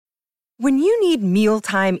When you need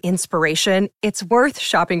mealtime inspiration, it's worth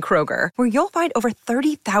shopping Kroger, where you'll find over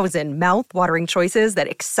 30,000 mouth-watering choices that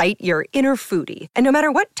excite your inner foodie. And no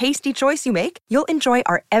matter what tasty choice you make, you'll enjoy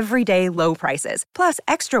our everyday low prices, plus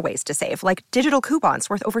extra ways to save, like digital coupons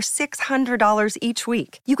worth over $600 each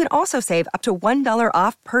week. You can also save up to $1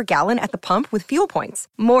 off per gallon at the pump with fuel points.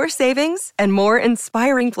 More savings and more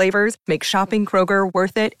inspiring flavors make shopping Kroger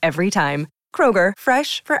worth it every time. Kroger,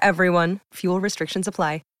 fresh for everyone. Fuel restrictions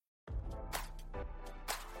apply.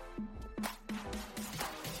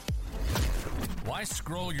 Why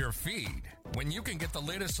scroll your feed when you can get the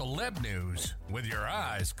latest celeb news with your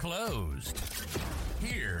eyes closed?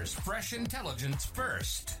 Here's fresh intelligence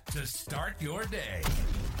first to start your day.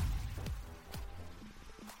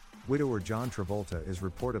 Widower John Travolta is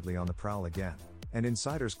reportedly on the prowl again, and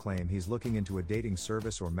insiders claim he's looking into a dating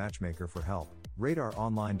service or Matchmaker for help,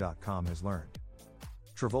 RadarOnline.com has learned.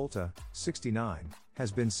 Travolta, 69,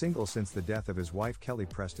 has been single since the death of his wife Kelly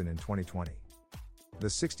Preston in 2020. The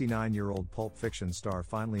 69-year-old Pulp Fiction star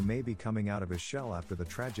finally may be coming out of his shell after the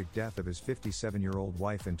tragic death of his 57-year-old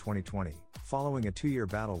wife in 2020, following a 2-year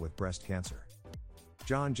battle with breast cancer.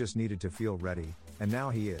 John just needed to feel ready, and now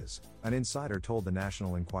he is, an insider told the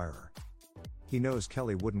National Enquirer. He knows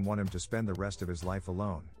Kelly wouldn't want him to spend the rest of his life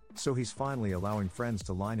alone, so he's finally allowing friends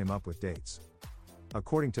to line him up with dates.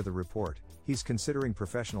 According to the report, he's considering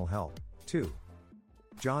professional help, too.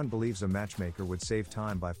 John believes a matchmaker would save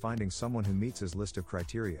time by finding someone who meets his list of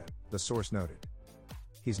criteria, the source noted.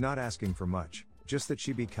 He's not asking for much, just that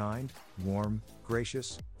she be kind, warm,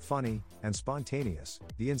 gracious, funny, and spontaneous,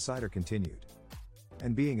 the insider continued.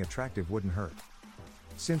 And being attractive wouldn't hurt.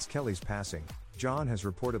 Since Kelly's passing, John has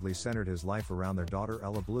reportedly centered his life around their daughter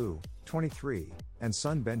Ella Blue, 23, and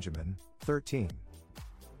son Benjamin, 13.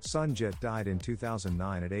 Son Jet died in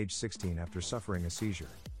 2009 at age 16 after suffering a seizure.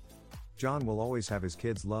 John will always have his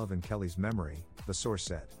kids' love and Kelly's memory, the source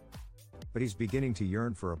said. But he's beginning to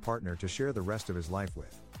yearn for a partner to share the rest of his life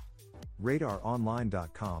with.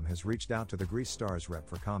 RadarOnline.com has reached out to the Grease star's rep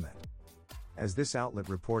for comment. As this outlet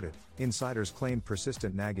reported, insiders claimed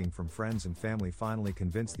persistent nagging from friends and family finally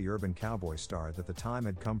convinced the urban cowboy star that the time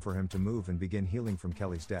had come for him to move and begin healing from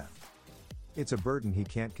Kelly's death. It's a burden he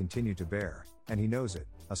can't continue to bear, and he knows it,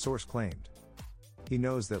 a source claimed. He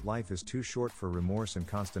knows that life is too short for remorse and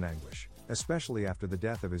constant anguish, especially after the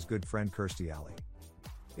death of his good friend Kirstie Alley.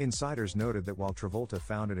 Insiders noted that while Travolta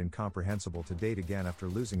found it incomprehensible to date again after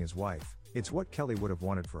losing his wife, it's what Kelly would have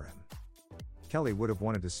wanted for him. Kelly would have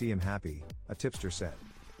wanted to see him happy, a tipster said.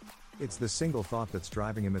 It's the single thought that's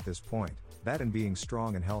driving him at this point, that and being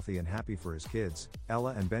strong and healthy and happy for his kids,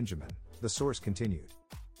 Ella and Benjamin, the source continued.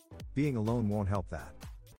 Being alone won't help that.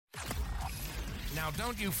 Now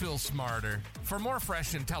don't you feel smarter? For more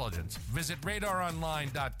fresh intelligence, visit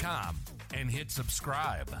RadarOnline.com and hit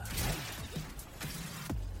subscribe.